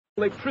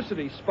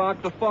Electricity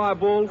sparked the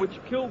fireball which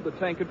killed the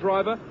tanker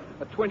driver,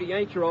 a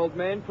 28-year-old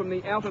man from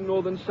the outer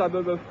northern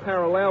suburb of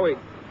Paralawi.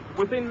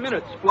 Within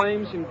minutes,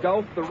 flames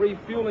engulfed the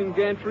refuelling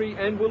gantry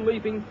and were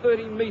leaping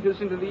 30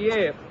 metres into the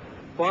air.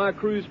 Fire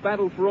crews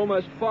battled for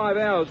almost 5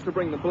 hours to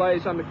bring the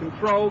blaze under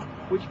control,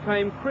 which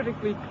came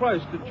critically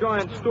close to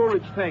giant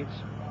storage tanks.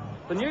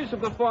 The news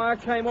of the fire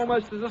came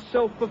almost as a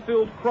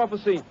self-fulfilled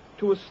prophecy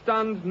to a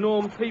stunned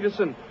Norm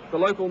Peterson, the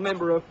local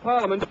Member of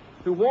Parliament,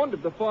 who warned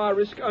of the fire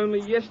risk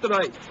only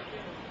yesterday.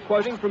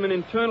 Quoting from an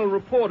internal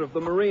report of the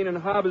Marine and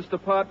Harbours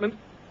Department,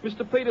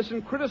 Mr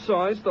Peterson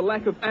criticised the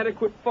lack of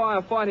adequate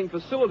firefighting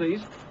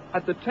facilities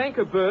at the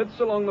tanker berths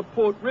along the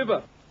Port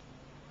River.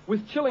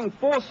 With chilling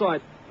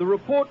foresight, the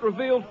report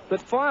revealed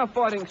that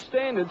firefighting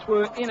standards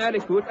were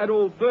inadequate at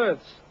all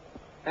berths.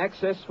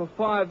 Access for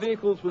fire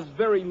vehicles was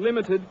very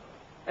limited,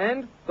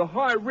 and the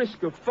high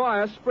risk of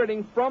fire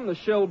spreading from the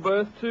shell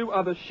berth to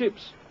other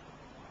ships.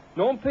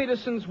 Norm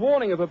Peterson's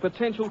warning of a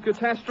potential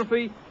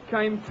catastrophe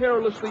came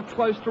perilously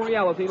close to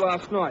reality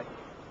last night.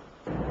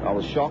 I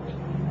was shocked.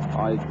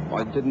 I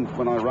didn't,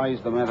 when I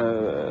raised the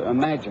matter,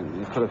 imagine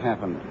it could have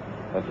happened,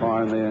 a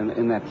fire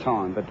in that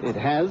time, but it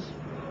has,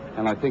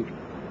 and I think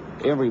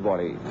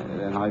everybody,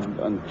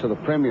 and to the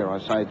Premier, I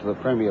say to the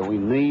Premier, we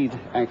need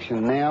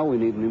action now. We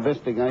need an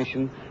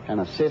investigation and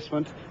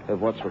assessment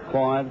of what's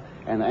required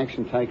and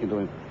action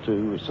taken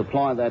to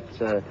supply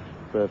that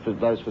for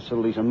those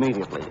facilities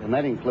immediately, and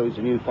that includes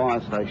a new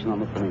fire station on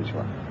the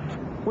peninsula.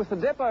 With the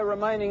depot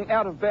remaining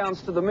out of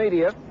bounds to the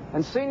media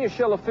and senior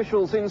Shell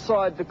officials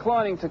inside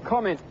declining to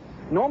comment,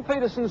 Norm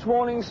Peterson's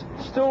warnings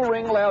still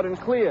ring loud and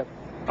clear.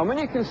 And when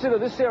you consider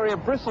this area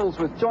bristles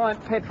with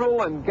giant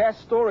petrol and gas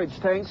storage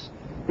tanks,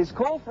 his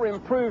call for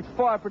improved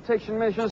fire protection measures